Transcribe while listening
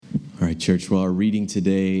All right, church, well, our reading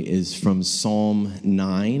today is from Psalm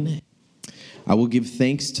 9. I will give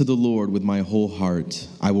thanks to the Lord with my whole heart.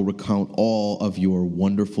 I will recount all of your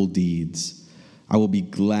wonderful deeds. I will be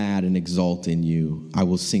glad and exult in you. I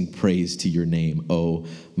will sing praise to your name, O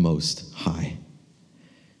Most High.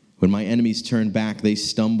 When my enemies turn back, they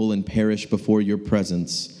stumble and perish before your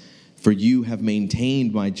presence. For you have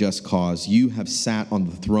maintained my just cause. You have sat on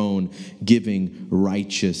the throne, giving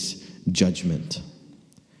righteous judgment.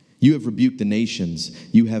 You have rebuked the nations.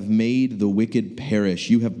 You have made the wicked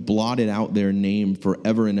perish. You have blotted out their name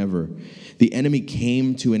forever and ever. The enemy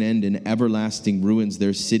came to an end in everlasting ruins.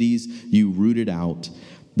 Their cities you rooted out.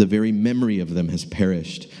 The very memory of them has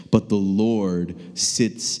perished. But the Lord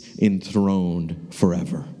sits enthroned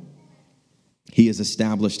forever. He has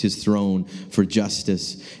established his throne for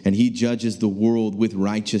justice, and he judges the world with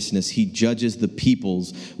righteousness. He judges the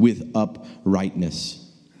peoples with uprightness.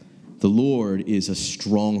 The Lord is a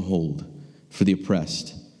stronghold for the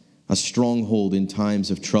oppressed, a stronghold in times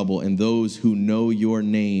of trouble, and those who know your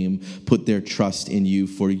name put their trust in you,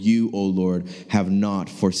 for you, O Lord, have not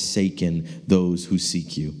forsaken those who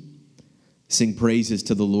seek you. Sing praises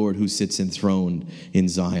to the Lord who sits enthroned in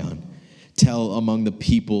Zion. Tell among the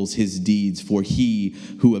peoples his deeds, for he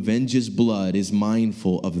who avenges blood is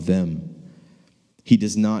mindful of them. He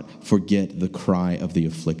does not forget the cry of the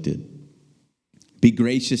afflicted. Be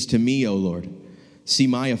gracious to me, O Lord. See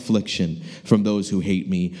my affliction from those who hate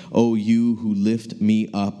me. O you who lift me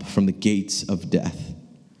up from the gates of death,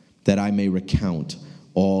 that I may recount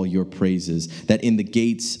all your praises, that in the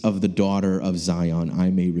gates of the daughter of Zion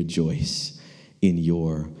I may rejoice in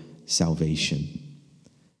your salvation.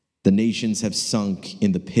 The nations have sunk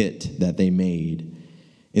in the pit that they made.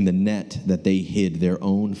 In the net that they hid, their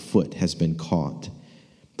own foot has been caught.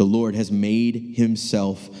 The Lord has made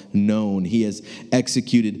himself known. He has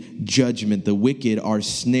executed judgment. The wicked are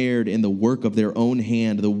snared in the work of their own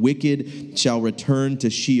hand. The wicked shall return to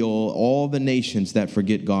Sheol, all the nations that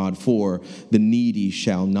forget God, for the needy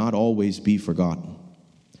shall not always be forgotten,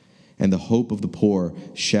 and the hope of the poor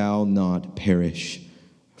shall not perish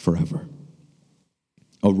forever.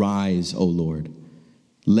 Arise, O Lord.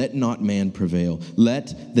 Let not man prevail.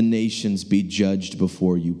 Let the nations be judged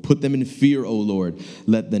before you. Put them in fear, O Lord.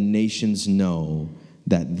 Let the nations know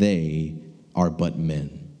that they are but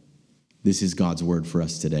men. This is God's word for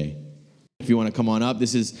us today. If you want to come on up,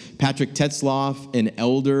 this is Patrick Tetzloff, an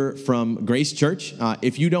elder from Grace Church.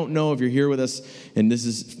 If you don't know, if you're here with us, and this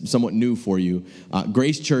is somewhat new for you,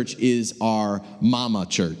 Grace Church is our mama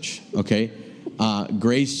church, okay?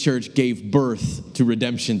 Grace Church gave birth to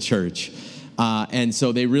Redemption Church. And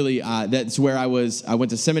so they really, that's where I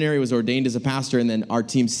went to seminary, was ordained as a pastor, and then our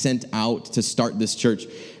team sent out to start this church.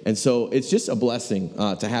 And so it's just a blessing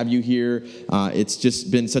to have you here. It's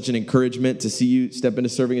just been such an encouragement to see you step into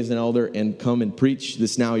serving as an elder and come and preach.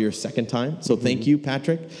 This now your second time. So thank you,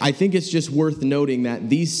 Patrick. I think it's just worth noting that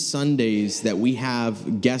these Sundays that we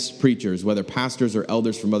have guest preachers, whether pastors or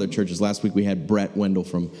elders from other churches. Last week we had Brett Wendell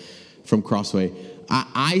from Crossway.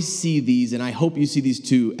 I see these, and I hope you see these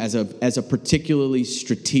too, as a particularly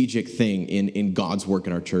strategic thing in God's work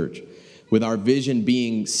in our church, with our vision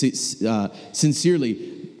being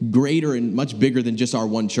sincerely greater and much bigger than just our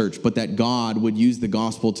one church, but that God would use the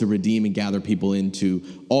gospel to redeem and gather people into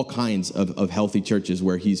all kinds of healthy churches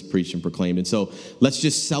where he's preached and proclaimed. And so let's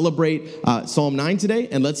just celebrate Psalm 9 today,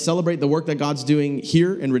 and let's celebrate the work that God's doing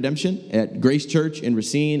here in Redemption, at Grace Church in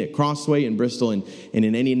Racine, at Crossway in Bristol, and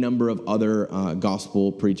in any number of other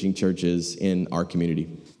gospel preaching churches in our community.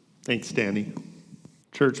 Thanks, Danny.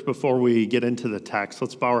 Church, before we get into the text,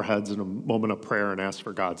 let's bow our heads in a moment of prayer and ask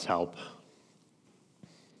for God's help.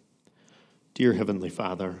 Dear Heavenly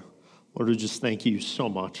Father, Lord, we just thank you so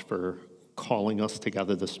much for calling us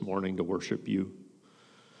together this morning to worship you.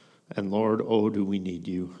 And Lord, oh, do we need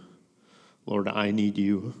you. Lord, I need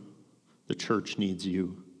you. The church needs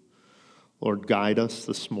you. Lord, guide us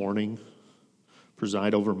this morning.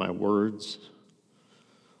 Preside over my words.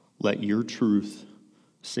 Let your truth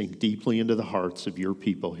sink deeply into the hearts of your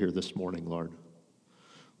people here this morning, Lord.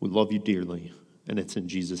 We love you dearly, and it's in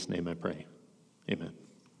Jesus' name I pray. Amen.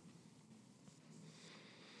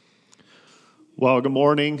 Well, good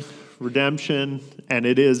morning, Redemption, and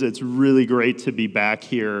it's really great to be back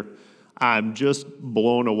here. I'm just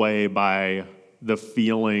blown away by the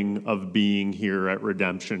feeling of being here at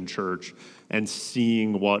Redemption Church and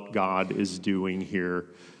seeing what God is doing here.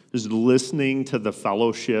 Just listening to the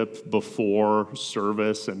fellowship before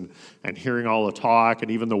service and hearing all the talk,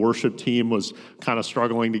 and even the worship team was kind of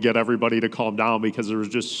struggling to get everybody to calm down because there was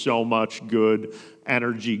just so much good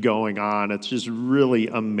energy going on. It's just really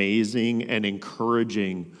amazing and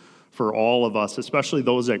encouraging for all of us, especially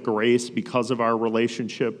those at Grace, because of our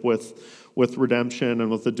relationship with Redemption and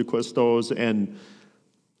with the DeQuistos. And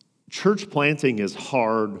church planting is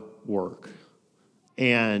hard work.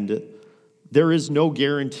 And there is no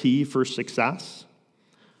guarantee for success.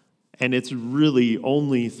 And it's really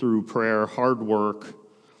only through prayer, hard work,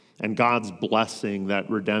 and God's blessing that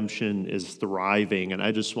Redemption is thriving. And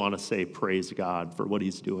I just want to say praise God for what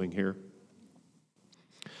he's doing here.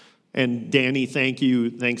 And Danny, thank you.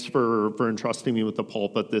 Thanks for entrusting me with the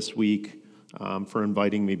pulpit this week, for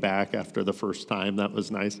inviting me back after the first time. That was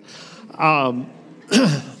nice.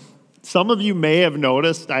 Some of you may have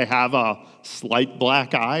noticed I have a slight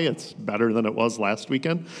black eye. It's better than it was last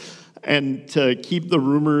weekend. And to keep the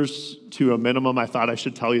rumors to a minimum, I thought I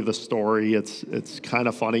should tell you the story. It's kind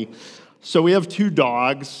of funny. So we have 2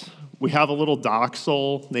 dogs. We have a little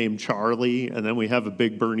Dachshund named Charlie, and then we have a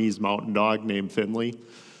big Bernese mountain dog named Finley.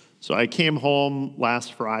 So I came home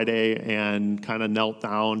last Friday and kind of knelt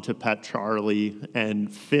down to pet Charlie,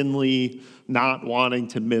 and Finley, not wanting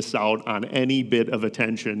to miss out on any bit of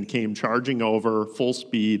attention, came charging over full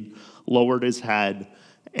speed, lowered his head,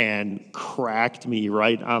 and cracked me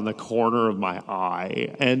right on the corner of my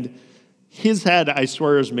eye. And his head, I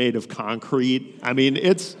swear, is made of concrete. I mean,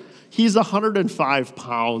 he's 105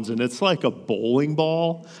 pounds, and it's like a bowling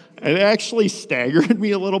ball. And it actually staggered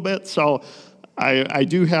me a little bit. So I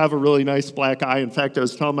do have a really nice black eye. In fact, I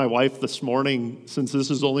was telling my wife this morning, since this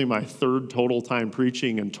is only my 3rd total time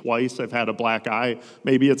preaching and twice I've had a black eye,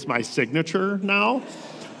 maybe it's my signature now.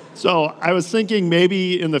 So I was thinking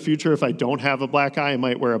maybe in the future, if I don't have a black eye, I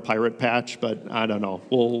might wear a pirate patch, but I don't know.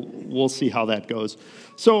 We'll see how that goes.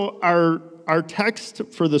 So our text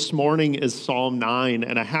for this morning is Psalm 9,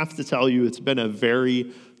 and I have to tell you, it's been a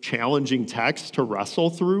very challenging text to wrestle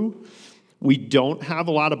through. We don't have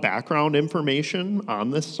a lot of background information on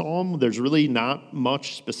this psalm. There's really not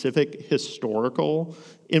much specific historical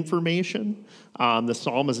information. The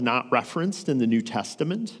psalm is not referenced in the New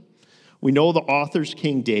Testament. We know the author's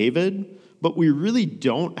King David, but we really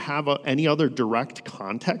don't have any other direct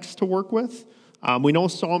context to work with. We know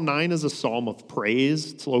Psalm 9 is a psalm of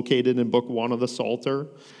praise. It's located in Book 1 of the Psalter.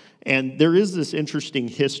 And there is this interesting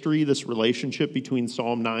history, this relationship between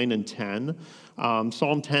Psalm 9 and 10.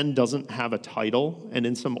 Psalm 10 doesn't have a title, and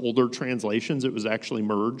in some older translations, it was actually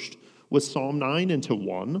merged with Psalm 9 into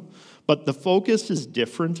one. But the focus is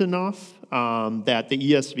different enough that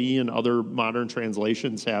the ESV and other modern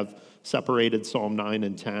translations have separated Psalm 9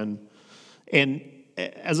 and 10. And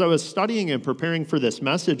as I was studying and preparing for this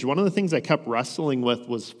message, one of the things I kept wrestling with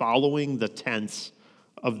was following the tense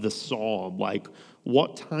of the psalm. Like,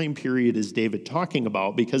 what time period is David talking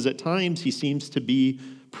about? Because at times he seems to be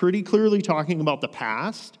pretty clearly talking about the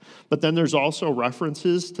past, but then there's also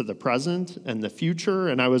references to the present and the future.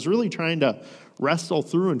 And I was really trying to wrestle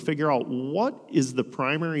through and figure out what is the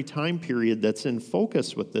primary time period that's in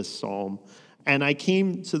focus with this psalm. And I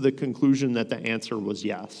came to the conclusion that the answer was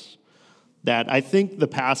yes. That I think the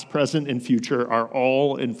past, present, and future are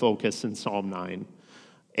all in focus in Psalm 9.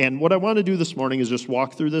 And what I want to do this morning is just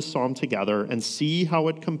walk through this psalm together and see how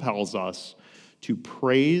it compels us to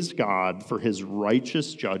praise God for his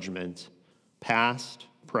righteous judgment, past,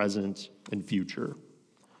 present, and future.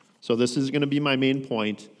 So this is going to be my main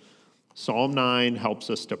point. Psalm 9 helps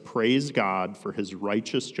us to praise God for his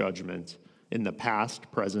righteous judgment in the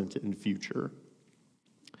past, present, and future.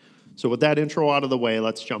 So with that intro out of the way,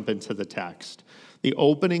 let's jump into the text. The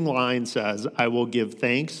opening line says, "I will give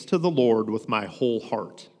thanks to the Lord with my whole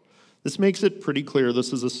heart." This makes it pretty clear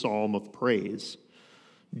this is a psalm of praise.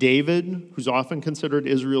 David, who's often considered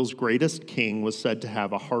Israel's greatest king, was said to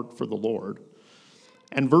have a heart for the Lord.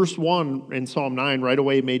 And verse 1 in Psalm 9 right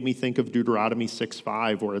away made me think of Deuteronomy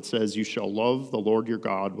 6:5, where it says, "You shall love the Lord your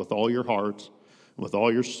God with all your heart, and with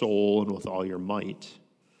all your soul, and with all your might."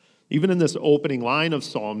 Even in this opening line of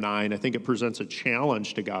Psalm 9, I think it presents a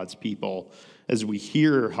challenge to God's people as we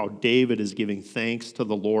hear how David is giving thanks to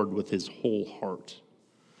the Lord with his whole heart.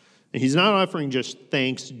 And he's not offering just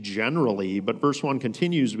thanks generally, but verse 1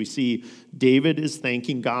 continues, we see David is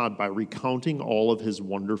thanking God by recounting all of his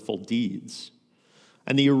wonderful deeds.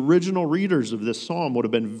 And the original readers of this psalm would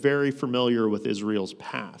have been very familiar with Israel's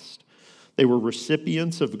past. They were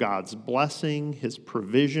recipients of God's blessing, his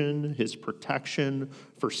provision, his protection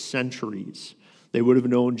for centuries. They would have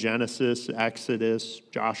known Genesis, Exodus,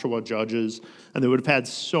 Joshua, Judges, and they would have had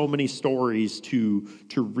so many stories to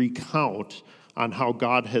recount on how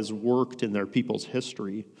God has worked in their people's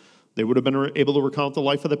history. They would have been able to recount the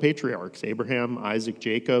life of the patriarchs, Abraham, Isaac,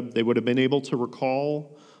 Jacob. They would have been able to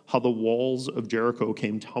recall how the walls of Jericho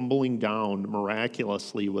came tumbling down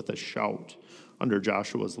miraculously with a shout under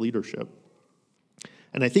Joshua's leadership.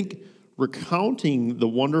 And I think recounting the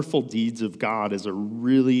wonderful deeds of God is a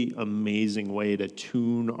really amazing way to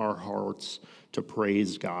tune our hearts to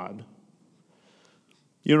praise God.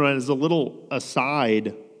 You know, as a little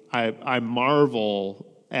aside, I marvel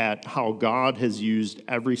at how God has used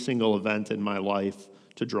every single event in my life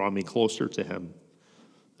to draw me closer to him.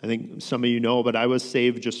 I think some of you know, but I was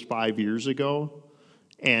saved just 5 years ago.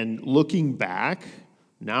 And looking back,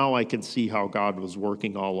 now I can see how God was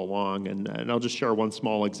working all along. And I'll just share one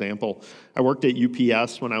small example. I worked at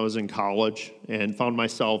UPS when I was in college and found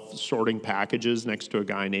myself sorting packages next to a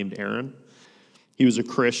guy named Aaron. He was a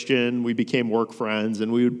Christian. We became work friends,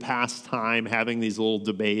 and we would pass time having these little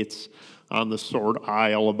debates on the sort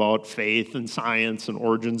aisle about faith and science and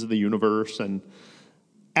origins of the universe. And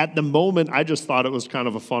at the moment, I just thought it was kind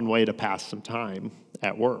of a fun way to pass some time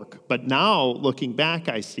at work. But now, looking back,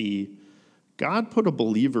 I see God put a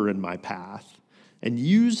believer in my path and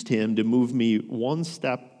used him to move me one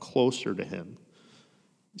step closer to him.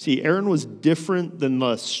 See, Aaron was different than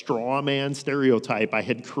the straw man stereotype I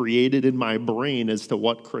had created in my brain as to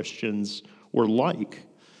what Christians were like.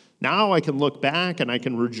 Now I can look back and I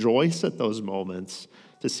can rejoice at those moments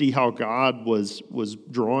to see how God was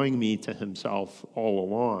drawing me to himself all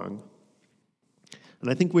along. And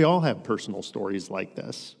I think we all have personal stories like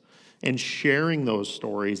this. And sharing those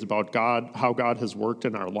stories about God, how God has worked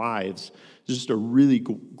in our lives, is just a really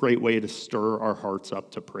great way to stir our hearts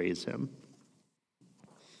up to praise him.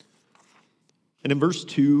 And in verse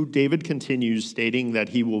 2, David continues stating that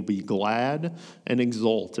he will be glad and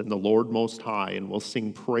exult in the Lord Most High and will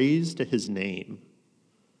sing praise to his name.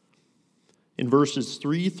 In verses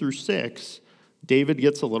 3 through 6, David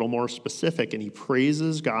gets a little more specific and he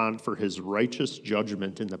praises God for his righteous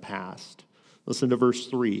judgment in the past. Listen to verse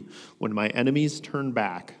 3. When my enemies turn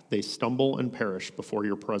back, they stumble and perish before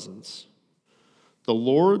your presence. The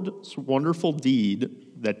Lord's wonderful deed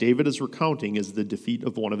that David is recounting is the defeat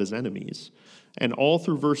of one of his enemies. And all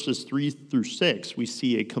through verses 3 through 6, we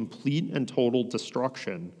see a complete and total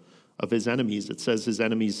destruction of his enemies. It says his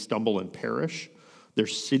enemies stumble and perish. Their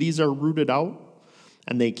cities are rooted out,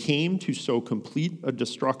 and they came to so complete a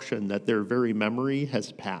destruction that their very memory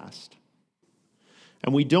has passed.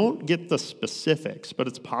 And we don't get the specifics, but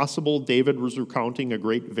it's possible David was recounting a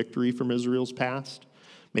great victory from Israel's past.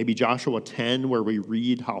 Maybe Joshua 10, where we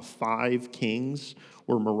read how 5 kings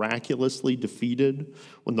were miraculously defeated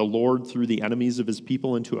when the Lord threw the enemies of his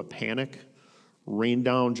people into a panic, rained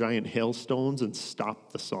down giant hailstones, and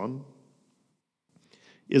stopped the sun.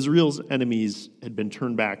 Israel's enemies had been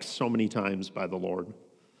turned back so many times by the Lord.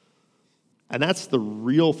 And that's the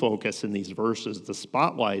real focus in these verses. The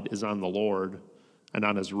spotlight is on the Lord and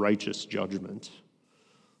on his righteous judgment.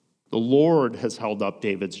 The Lord has held up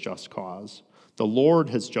David's just cause. The Lord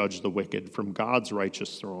has judged the wicked from God's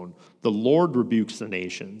righteous throne. The Lord rebukes the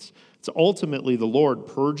nations. It's ultimately the Lord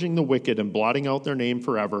purging the wicked and blotting out their name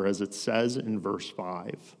forever, as it says in verse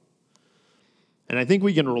 5. And I think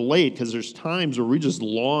we can relate because there's times where we just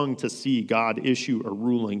long to see God issue a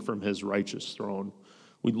ruling from his righteous throne.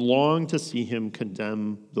 We long to see him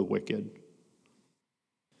condemn the wicked.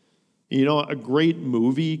 You know, a great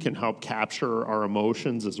movie can help capture our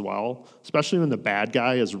emotions as well, especially when the bad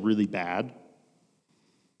guy is really bad.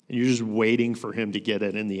 And you're just waiting for him to get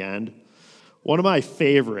it in the end. One of my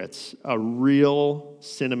favorites, a real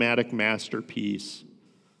cinematic masterpiece,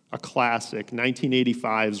 a classic,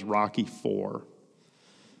 1985's Rocky IV.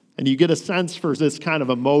 And you get a sense for this kind of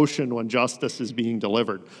emotion when justice is being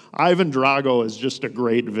delivered. Ivan Drago is just a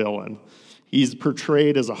great villain. He's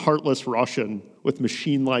portrayed as a heartless Russian with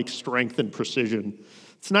machine-like strength and precision.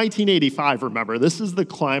 It's 1985, remember. This is the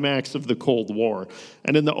climax of the Cold War.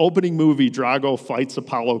 And in the opening movie, Drago fights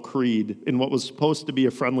Apollo Creed in what was supposed to be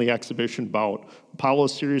a friendly exhibition bout.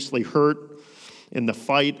 Apollo's seriously hurt in the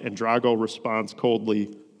fight, and Drago responds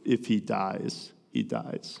coldly, "If he dies, he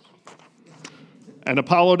dies." And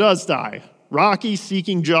Apollo does die. Rocky,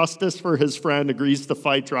 seeking justice for his friend, agrees to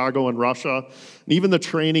fight Drago in Russia. And even the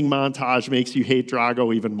training montage makes you hate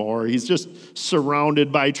Drago even more. He's just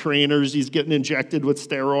surrounded by trainers. He's getting injected with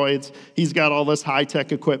steroids. He's got all this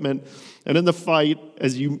high-tech equipment. And in the fight,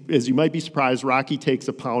 as you might be surprised, Rocky takes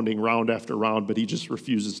a pounding round after round, but he just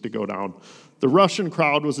refuses to go down. The Russian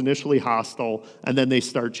crowd was initially hostile, and then they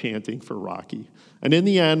start chanting for Rocky. And in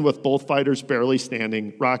the end, with both fighters barely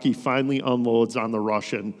standing, Rocky finally unloads on the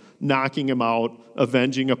Russian, knocking him out,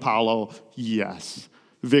 avenging Apollo. Yes,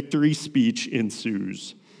 victory speech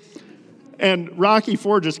ensues. And Rocky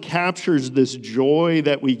IV just captures this joy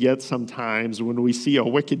that we get sometimes when we see a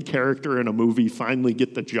wicked character in a movie finally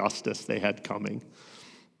get the justice they had coming.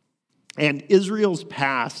 And Israel's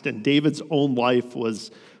past and David's own life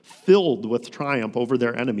was filled with triumph over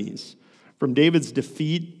their enemies. From David's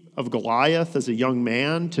defeat of Goliath as a young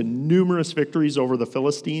man to numerous victories over the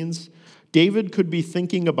Philistines, David could be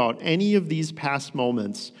thinking about any of these past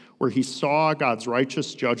moments where he saw God's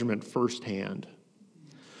righteous judgment firsthand.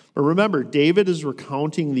 But remember, David is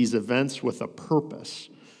recounting these events with a purpose,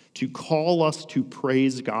 to call us to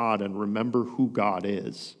praise God and remember who God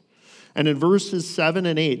is. And in verses 7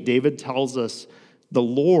 and 8, David tells us, the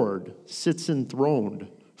Lord sits enthroned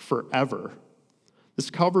forever. This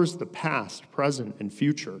covers the past, present, and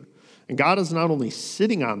future. And God is not only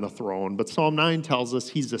sitting on the throne, but Psalm 9 tells us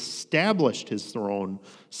he's established his throne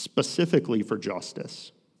specifically for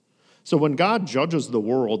justice. So when God judges the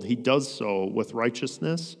world, he does so with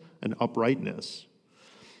righteousness and uprightness.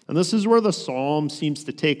 And this is where the psalm seems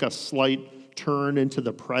to take a slight turn into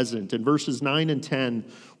the present. In verses 9 and 10,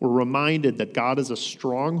 we're reminded that God is a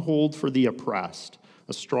stronghold for the oppressed,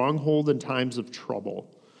 a stronghold in times of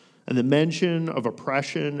trouble. And the mention of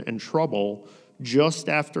oppression and trouble just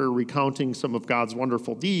after recounting some of God's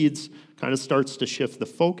wonderful deeds kind of starts to shift the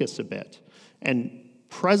focus a bit. And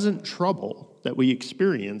present trouble that we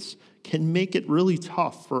experience can make it really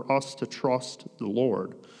tough for us to trust the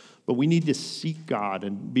Lord. But we need to seek God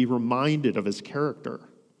and be reminded of his character.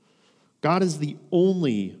 God is the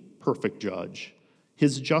only perfect judge.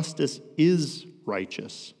 His justice is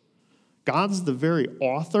righteous. God's the very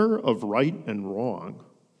author of right and wrong.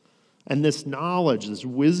 And this knowledge, this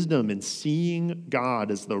wisdom in seeing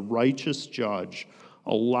God as the righteous judge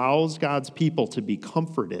allows God's people to be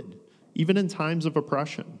comforted, even in times of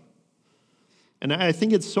oppression. And I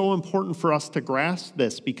think it's so important for us to grasp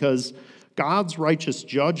this because God's righteous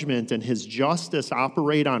judgment and his justice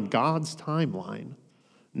operate on God's timeline,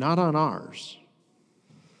 not on ours.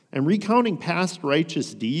 And recounting past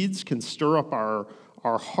righteous deeds can stir up our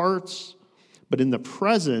hearts, but in the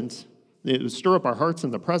present, it will stir up our hearts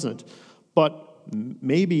in the present, but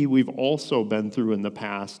maybe we've also been through in the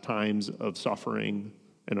past times of suffering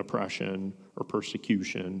and oppression or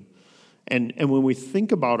persecution. And when we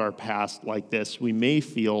think about our past like this, we may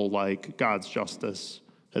feel like God's justice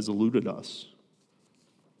has eluded us.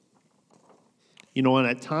 You know, and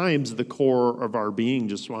at times the core of our being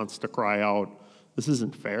just wants to cry out, this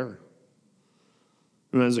isn't fair.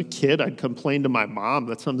 When I was a kid, I'd complain to my mom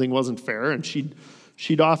that something wasn't fair, and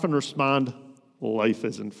she'd often respond, life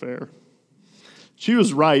isn't fair. She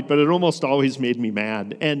was right, but it almost always made me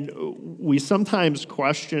mad. And we sometimes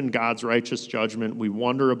question God's righteous judgment. We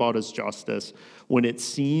wonder about his justice when it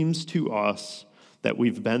seems to us that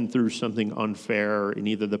we've been through something unfair in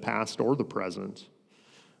either the past or the present.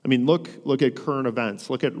 I mean, look at current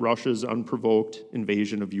events. Look at Russia's unprovoked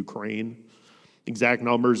invasion of Ukraine. Exact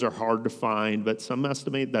numbers are hard to find, but some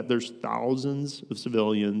estimate that there's thousands of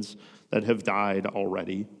civilians that have died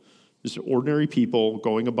already. Just ordinary people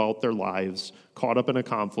going about their lives, caught up in a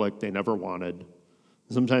conflict they never wanted.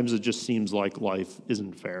 Sometimes it just seems like life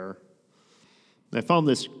isn't fair. And I found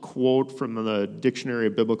this quote from the Dictionary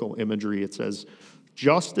of Biblical Imagery. It says,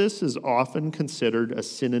 justice is often considered a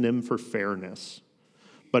synonym for fairness,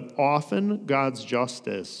 but often God's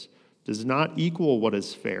justice does not equal what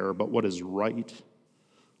is fair, but what is right.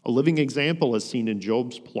 A living example is seen in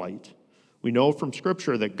Job's plight. We know from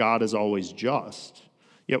Scripture that God is always just.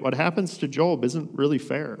 Yet what happens to Job isn't really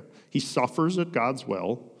fair. He suffers at God's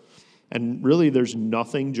will, and really there's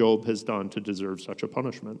nothing Job has done to deserve such a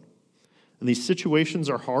punishment. And these situations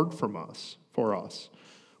are hard for us,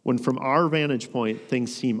 when from our vantage point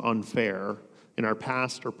things seem unfair in our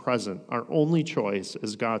past or present. Our only choice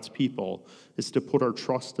as God's people is to put our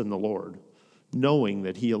trust in the Lord, knowing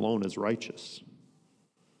that he alone is righteous.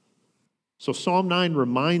 So Psalm 9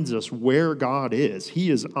 reminds us where God is. He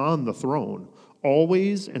is on the throne,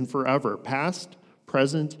 always and forever, past,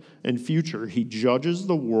 present, and future. He judges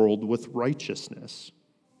the world with righteousness.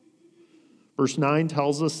 Verse 9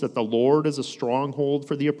 tells us that the Lord is a stronghold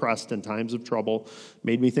for the oppressed in times of trouble.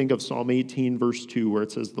 Made me think of Psalm 18, verse 2, where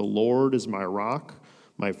it says, the Lord is my rock,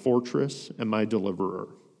 my fortress, and my deliverer.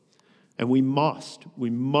 And we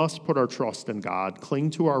must put our trust in God,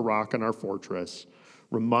 cling to our rock and our fortress,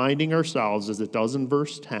 reminding ourselves, as it does in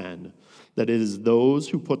verse 10, that it is those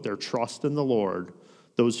who put their trust in the Lord,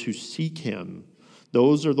 those who seek him,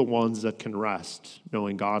 those are the ones that can rest,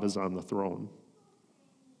 knowing God is on the throne.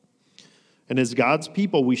 And as God's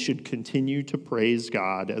people, we should continue to praise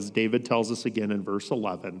God, as David tells us again in verse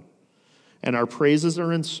 11. And our praises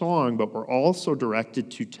are in song, but we're also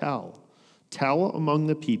directed to tell among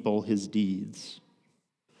the people his deeds.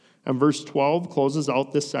 And verse 12 closes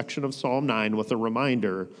out this section of Psalm 9 with a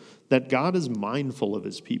reminder that God is mindful of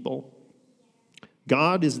his people.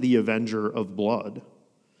 God is the avenger of blood.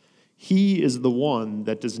 He is the one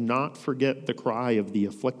that does not forget the cry of the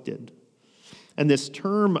afflicted. And this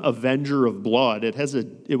term, avenger of blood,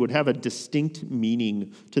 it would have a distinct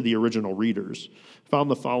meaning to the original readers. I found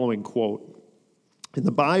the following quote. In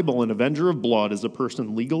the Bible, an avenger of blood is a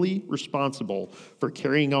person legally responsible for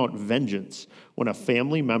carrying out vengeance when a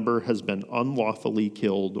family member has been unlawfully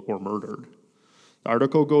killed or murdered. The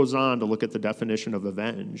article goes on to look at the definition of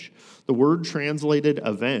avenge. The word translated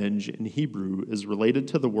avenge in Hebrew is related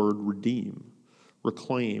to the word redeem,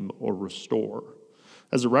 reclaim, or restore.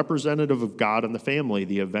 As a representative of God and the family,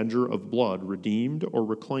 the avenger of blood redeemed or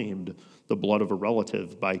reclaimed the blood of a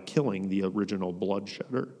relative by killing the original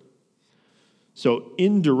bloodshedder. So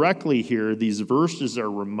indirectly here, these verses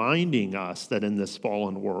are reminding us that in this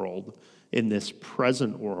fallen world, in this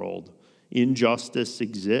present world, injustice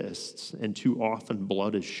exists, and too often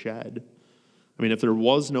blood is shed. I mean, if there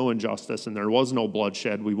was no injustice and there was no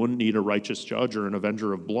bloodshed, we wouldn't need a righteous judge or an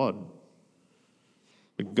avenger of blood.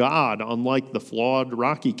 But God, unlike the flawed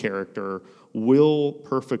Rocky character, will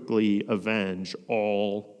perfectly avenge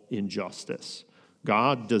all injustice.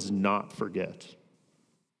 God does not forget.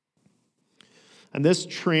 And this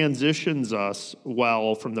transitions us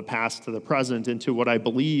well from the past to the present into what I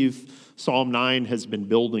believe Psalm 9 has been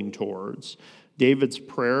building towards. David's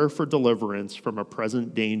prayer for deliverance from a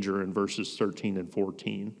present danger in verses 13 and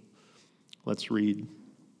 14. Let's read.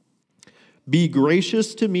 Be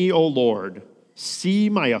gracious to me, O Lord. See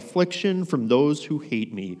my affliction from those who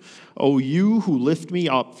hate me. O you who lift me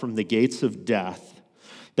up from the gates of death,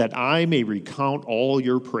 that I may recount all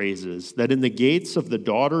your praises, that in the gates of the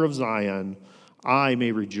daughter of Zion I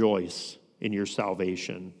may rejoice in your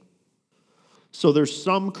salvation. So there's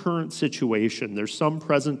some current situation, there's some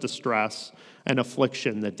present distress and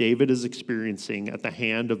affliction that David is experiencing at the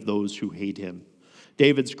hand of those who hate him.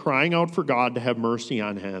 David's crying out for God to have mercy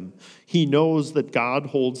on him. He knows that God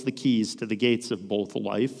holds the keys to the gates of both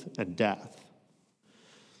life and death.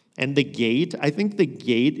 And the gate, I think the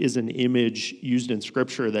gate is an image used in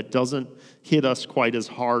Scripture that doesn't hit us quite as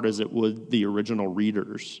hard as it would the original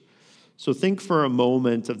readers. So think for a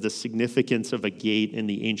moment of the significance of a gate in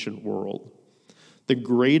the ancient world. The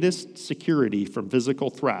greatest security from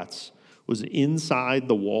physical threats was inside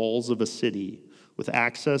the walls of a city with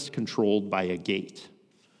access controlled by a gate.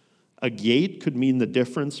 A gate could mean the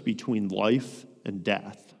difference between life and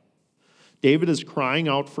death. David is crying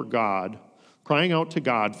out to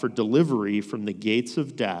God for delivery from the gates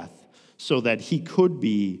of death so that he could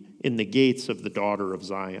be in the gates of the daughter of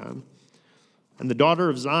Zion. And the daughter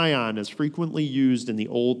of Zion is frequently used in the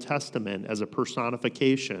Old Testament as a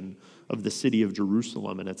personification of the city of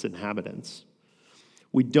Jerusalem and its inhabitants.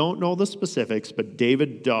 We don't know the specifics, but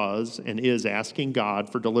David does and is asking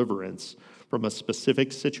God for deliverance from a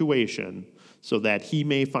specific situation so that he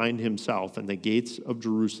may find himself in the gates of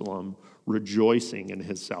Jerusalem rejoicing in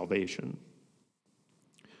his salvation.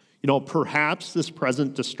 You know, perhaps this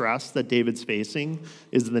present distress that David's facing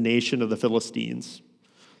is the nation of the Philistines.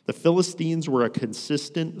 The Philistines were a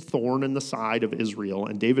consistent thorn in the side of Israel,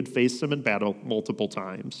 and David faced them in battle multiple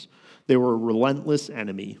times. They were a relentless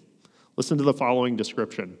enemy. Listen to the following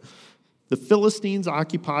description. The Philistines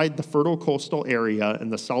occupied the fertile coastal area in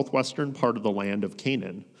the southwestern part of the land of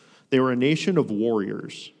Canaan. They were a nation of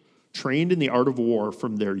warriors, trained in the art of war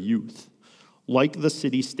from their youth, like the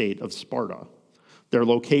city-state of Sparta. Their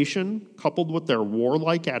location, coupled with their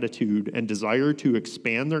warlike attitude and desire to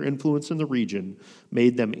expand their influence in the region,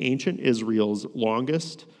 made them ancient Israel's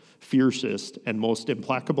longest, fiercest, and most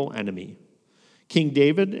implacable enemy. King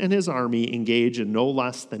David and his army engage in no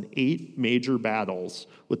less than 8 major battles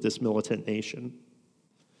with this militant nation.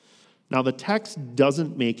 Now, the text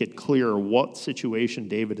doesn't make it clear what situation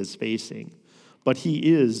David is facing, but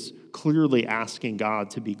he is clearly asking God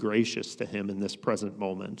to be gracious to him in this present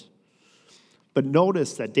moment. But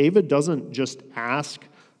notice that David doesn't just ask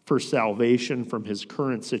for salvation from his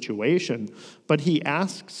current situation, but he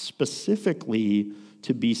asks specifically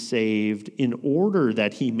to be saved in order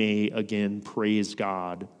that he may again praise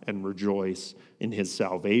God and rejoice in his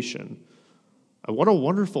salvation. What a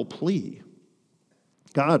wonderful plea.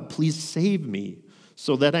 God, please save me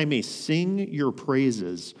so that I may sing your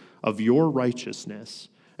praises of your righteousness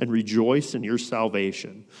and rejoice in your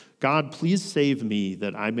salvation. God, please save me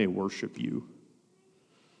that I may worship you.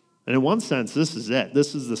 And in one sense, this is it.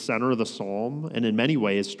 This is the center of the psalm, and in many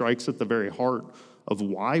ways strikes at the very heart of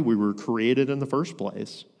why we were created in the first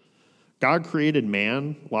place. God created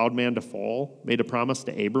man, allowed man to fall, made a promise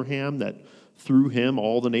to Abraham that through him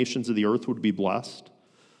all the nations of the earth would be blessed.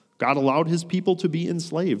 God allowed his people to be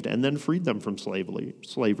enslaved and then freed them from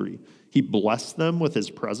slavery. He blessed them with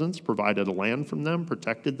his presence, provided a land from them,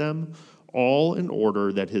 protected them, all in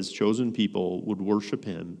order that his chosen people would worship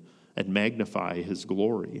him and magnify his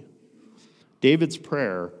glory. David's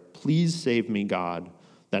prayer, "Please save me, God,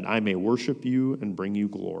 that I may worship you and bring you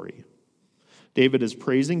glory." David is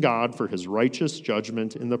praising God for his righteous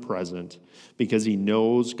judgment in the present because he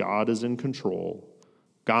knows God is in control.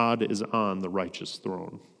 God is on the righteous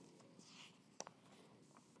throne.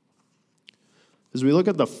 As we look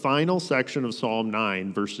at the final section of Psalm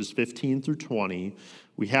 9, verses 15 through 20,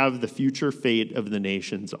 we have the future fate of the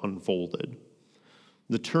nations unfolded.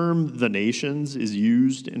 The term "the nations" is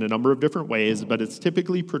used in a number of different ways, but it's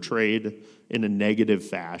typically portrayed in a negative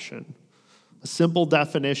fashion. A simple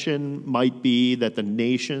definition might be that the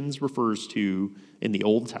nations refers to, in the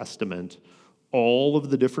Old Testament, all of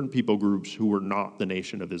the different people groups who were not the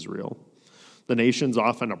nation of Israel. The nations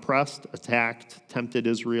often oppressed, attacked, tempted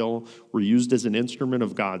Israel, were used as an instrument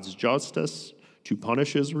of God's justice to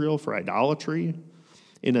punish Israel for idolatry.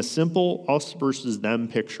 In a simple us versus them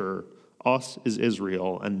picture, us is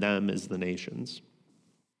Israel and them is the nations.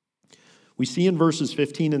 We see in verses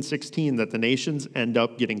 15 and 16 that the nations end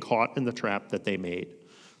up getting caught in the trap that they made.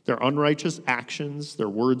 Their unrighteous actions, their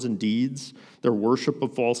words and deeds, their worship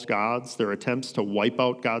of false gods, their attempts to wipe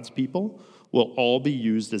out God's people will all be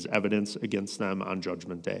used as evidence against them on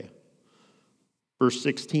Judgment Day. Verse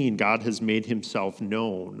 16, God has made himself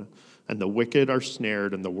known, and the wicked are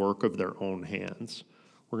snared in the work of their own hands.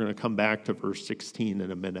 We're going to come back to verse 16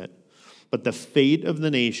 in a minute. But the fate of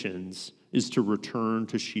the nations is to return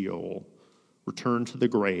to Sheol, return to the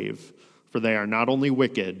grave, for they are not only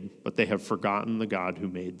wicked, but they have forgotten the God who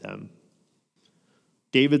made them.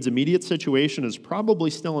 David's immediate situation is probably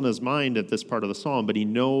still in his mind at this part of the psalm, but he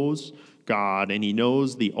knows God and he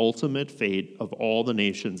knows the ultimate fate of all the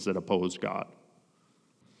nations that oppose God.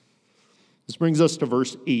 This brings us to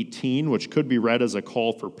verse 18, which could be read as a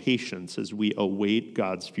call for patience as we await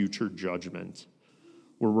God's future judgment.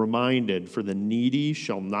 We're reminded, "For the needy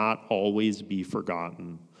shall not always be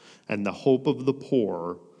forgotten, and the hope of the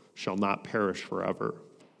poor shall not perish forever."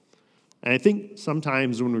 And I think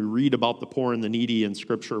sometimes when we read about the poor and the needy in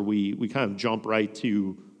Scripture, we kind of jump right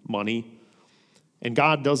to money. And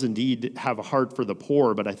God does indeed have a heart for the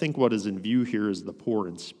poor, but I think what is in view here is the poor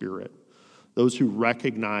in spirit, those who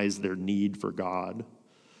recognize their need for God.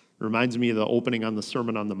 It reminds me of the opening on the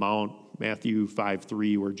Sermon on the Mount, Matthew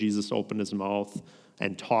 5:3, where Jesus opened his mouth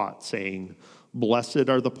and taught, saying, "Blessed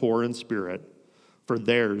are the poor in spirit, for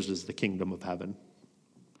theirs is the kingdom of heaven."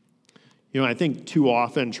 I think too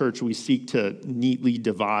often, church, we seek to neatly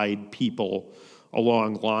divide people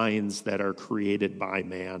along lines that are created by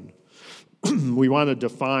man. We want to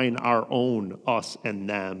define our own us and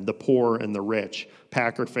them, the poor and the rich,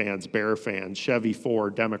 Packer fans, Bear fans, Chevy,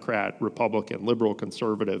 Ford, Democrat, Republican, liberal,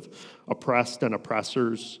 conservative, oppressed and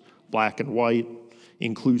oppressors, black and white,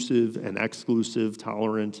 inclusive and exclusive,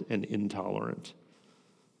 tolerant and intolerant.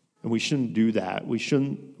 And we shouldn't do that. We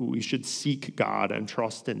should seek God and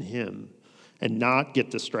trust in him and not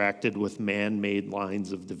get distracted with man-made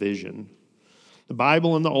lines of division. The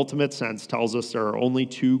Bible, in the ultimate sense, tells us there are only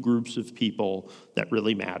two groups of people that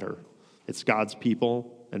really matter. It's God's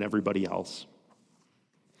people and everybody else.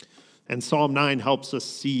 And Psalm 9 helps us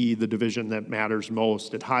see the division that matters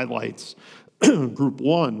most. It highlights Group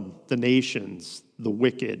 1, the nations, the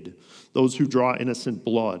wicked, those who draw innocent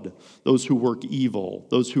blood, those who work evil,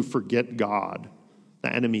 those who forget God,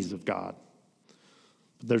 the enemies of God.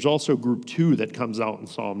 But there's also Group 2 that comes out in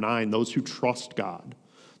Psalm 9, those who trust God,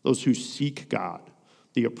 those who seek God,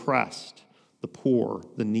 the oppressed, the poor,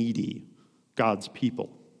 the needy, God's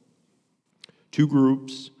people. Two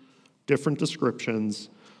groups, different descriptions,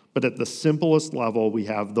 but at the simplest level, we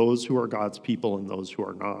have those who are God's people and those who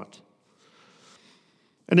are not.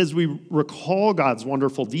 And as we recall God's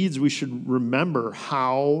wonderful deeds, we should remember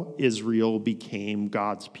how Israel became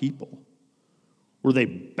God's people. Were they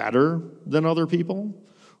better than other people?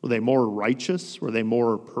 Were they more righteous? Were they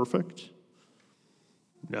more perfect?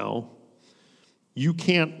 No. You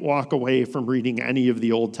can't walk away from reading any of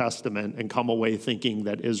the Old Testament and come away thinking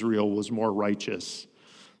that Israel was more righteous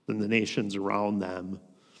than the nations around them.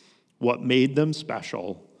 What made them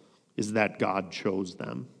special is that God chose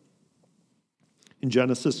them. In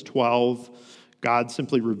Genesis 12, God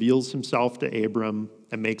simply reveals himself to Abram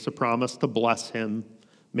and makes a promise to bless him,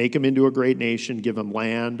 make him into a great nation, give him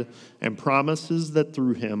land, and promises that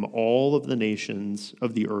through him all of the nations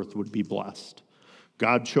of the earth would be blessed.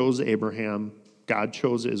 God chose Abraham, God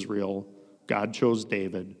chose Israel, God chose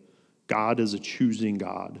David. God is a choosing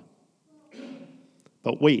God.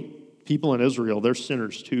 But wait, people in Israel, they're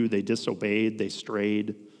sinners too. They disobeyed, they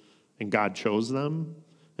strayed, and God chose them,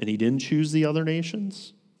 and he didn't choose the other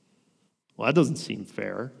nations? Well, that doesn't seem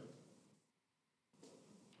fair.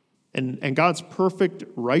 And God's perfect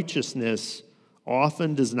righteousness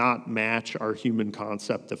often does not match our human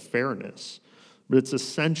concept of fairness, but it's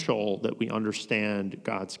essential that we understand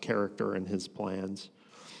God's character and his plans.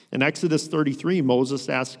 In Exodus 33, Moses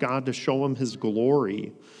asked God to show him his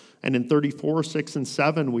glory. And in 34, 6, and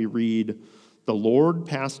 7, we read, "The Lord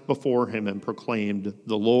passed before him and proclaimed,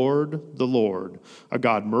 'The Lord, a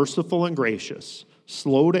God merciful and gracious,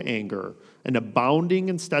 slow to anger, and abounding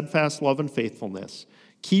in steadfast love and faithfulness,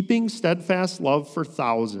 keeping steadfast love for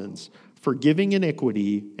thousands, forgiving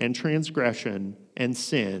iniquity and transgression and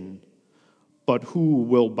sin, but who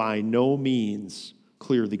will by no means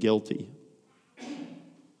clear the guilty.'"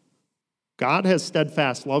 God has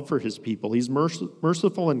steadfast love for his people. He's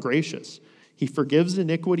merciful and gracious. He forgives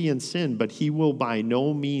iniquity and sin, but he will by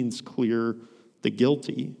no means clear the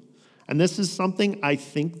guilty. And this is something I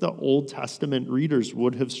think the Old Testament readers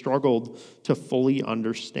would have struggled to fully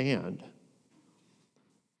understand.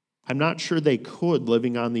 I'm not sure they could,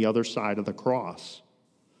 living on the other side of the cross.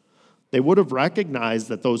 They would have recognized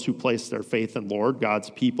that those who place their faith in Lord, God's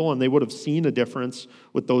people, and they would have seen a difference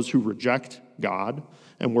with those who reject God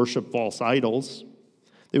and worship false idols.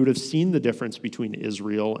 They would have seen the difference between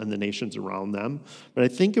Israel and the nations around them. But I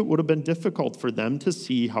think it would have been difficult for them to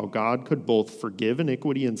see how God could both forgive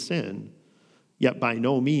iniquity and sin, yet by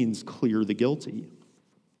no means clear the guilty.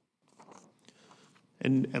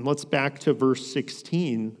 And let's back to verse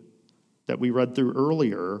 16 that we read through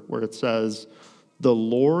earlier, where it says, "The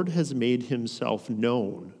Lord has made himself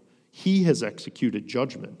known. He has executed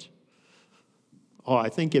judgment." Oh, I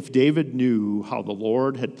think if David knew how the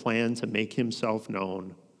Lord had planned to make himself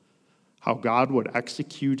known, how God would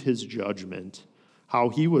execute his judgment, how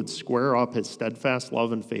he would square up his steadfast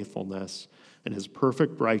love and faithfulness and his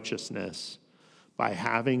perfect righteousness by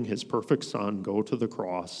having his perfect Son go to the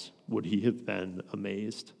cross, would he have been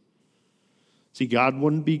amazed? See, God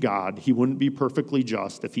wouldn't be God. He wouldn't be perfectly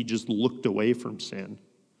just if he just looked away from sin.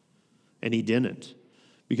 And he didn't,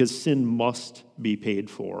 because sin must be paid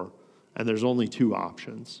for, and there's only two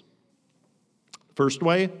options. First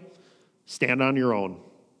way, stand on your own.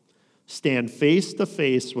 Stand face to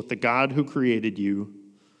face with the God who created you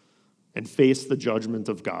and face the judgment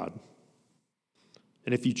of God.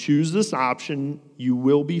 And if you choose this option, you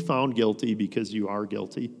will be found guilty because you are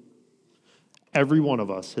guilty. Every one of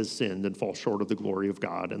us has sinned and fall short of the glory of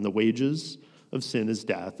God, and the wages of sin is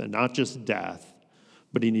death, and not just death,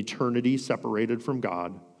 but an eternity separated from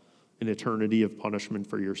God, an eternity of punishment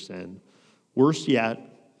for your sin. Worse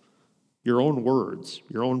yet, your own words,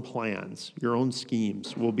 your own plans, your own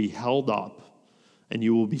schemes will be held up, and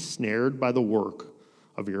you will be snared by the work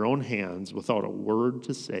of your own hands without a word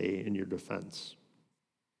to say in your defense.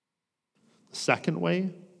 The second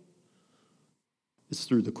way is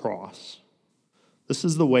through the cross. This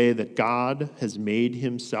is the way that God has made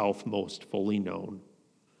himself most fully known,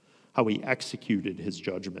 how he executed his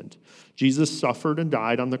judgment. Jesus suffered and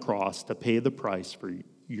died on the cross to pay the price for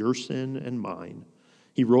your sin and mine.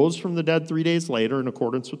 He rose from the dead 3 days later in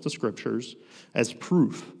accordance with the scriptures as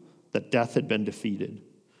proof that death had been defeated.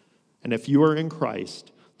 And if you are in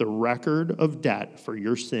Christ, the record of debt for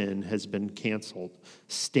your sin has been canceled,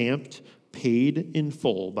 stamped, paid in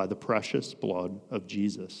full by the precious blood of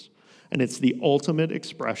Jesus. And it's the ultimate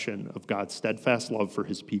expression of God's steadfast love for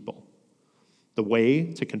his people. The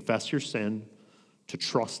way to confess your sin, to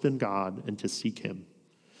trust in God, and to seek him.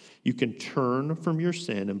 You can turn from your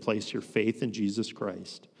sin and place your faith in Jesus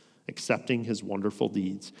Christ, accepting his wonderful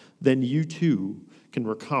deeds. Then you too can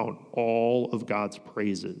recount all of God's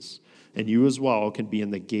praises, and you as well can be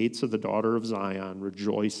in the gates of the daughter of Zion,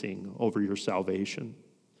 rejoicing over your salvation.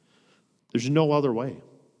 There's no other way.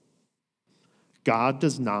 God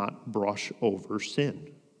does not brush over sin.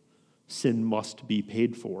 Sin must be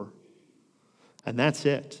paid for. And that's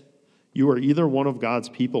it. You are either one of God's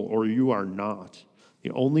people or you are not. The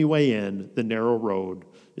only way in, the narrow road,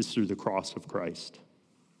 is through the cross of Christ.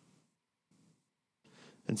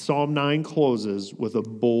 And Psalm 9 closes with a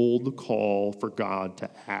bold call for God to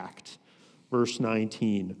act. Verse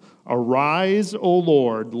 19, "Arise, O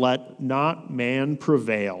Lord, let not man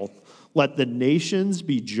prevail. Let the nations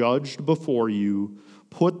be judged before you.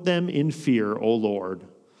 Put them in fear, O Lord.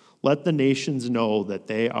 Let the nations know that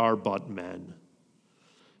they are but men."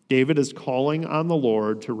 David is calling on the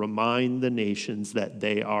Lord to remind the nations that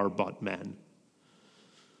they are but men.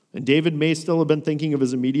 And David may still have been thinking of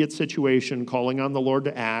his immediate situation, calling on the Lord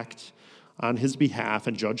to act on his behalf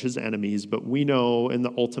and judge his enemies, but we know in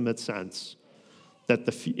the ultimate sense that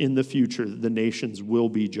in the future the nations will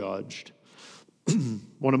be judged.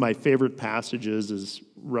 One of my favorite passages is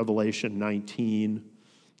Revelation 19.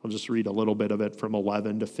 I'll just read a little bit of it from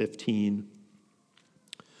 11 to 15.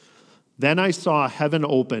 Then I saw heaven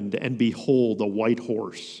opened, and behold, a white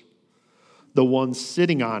horse. The one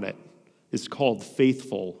sitting on it is called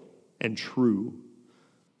Faithful and True,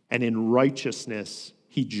 and in righteousness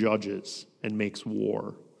he judges and makes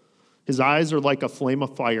war. His eyes are like a flame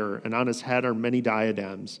of fire, and on his head are many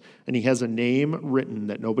diadems, and he has a name written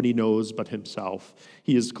that nobody knows but himself.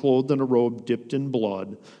 He is clothed in a robe dipped in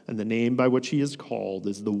blood, and the name by which he is called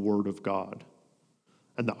is the Word of God.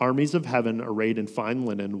 And the armies of heaven, arrayed in fine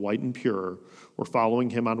linen, white and pure, were following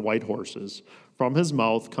him on white horses. From his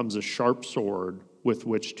mouth comes a sharp sword with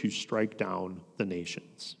which to strike down the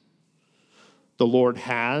nations. The Lord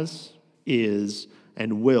has, is,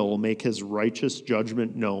 and will make his righteous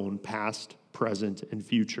judgment known, past, present, and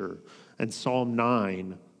future. And Psalm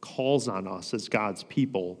 9 calls on us as God's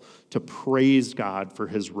people to praise God for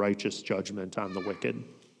his righteous judgment on the wicked.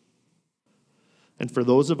 And for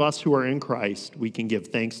those of us who are in Christ, we can give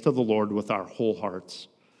thanks to the Lord with our whole hearts.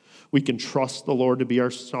 We can trust the Lord to be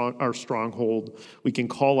our stronghold. We can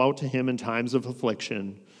call out to him in times of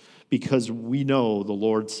affliction because we know the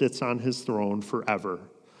Lord sits on his throne forever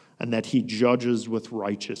and that he judges with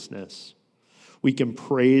righteousness. We can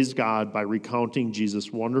praise God by recounting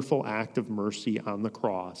Jesus' wonderful act of mercy on the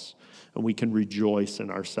cross, and we can rejoice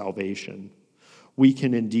in our salvation. We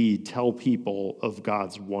can indeed tell people of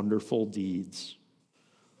God's wonderful deeds.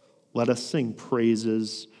 Let us sing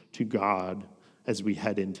praises to God as we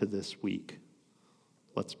head into this week.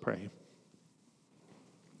 Let's pray.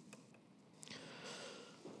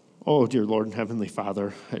 Oh, dear Lord and Heavenly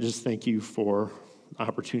Father, I just thank you for the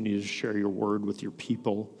opportunity to share your word with your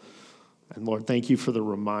people. And Lord, thank you for the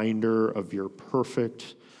reminder of your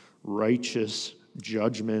perfect, righteous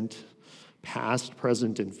judgment, past,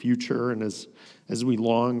 present, and future. And as we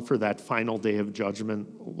long for that final day of judgment,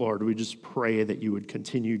 Lord, we just pray that you would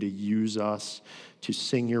continue to use us to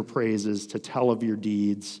sing your praises, to tell of your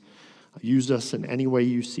deeds. Use us in any way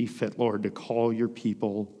you see fit, Lord, to call your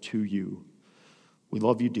people to you. We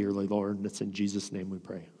love you dearly, Lord, and it's in Jesus' name we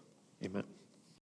pray. Amen.